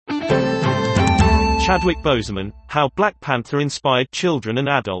Chadwick Boseman, how Black Panther inspired children and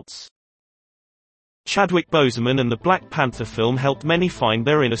adults. Chadwick Boseman and the Black Panther film helped many find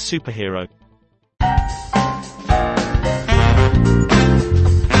their inner superhero.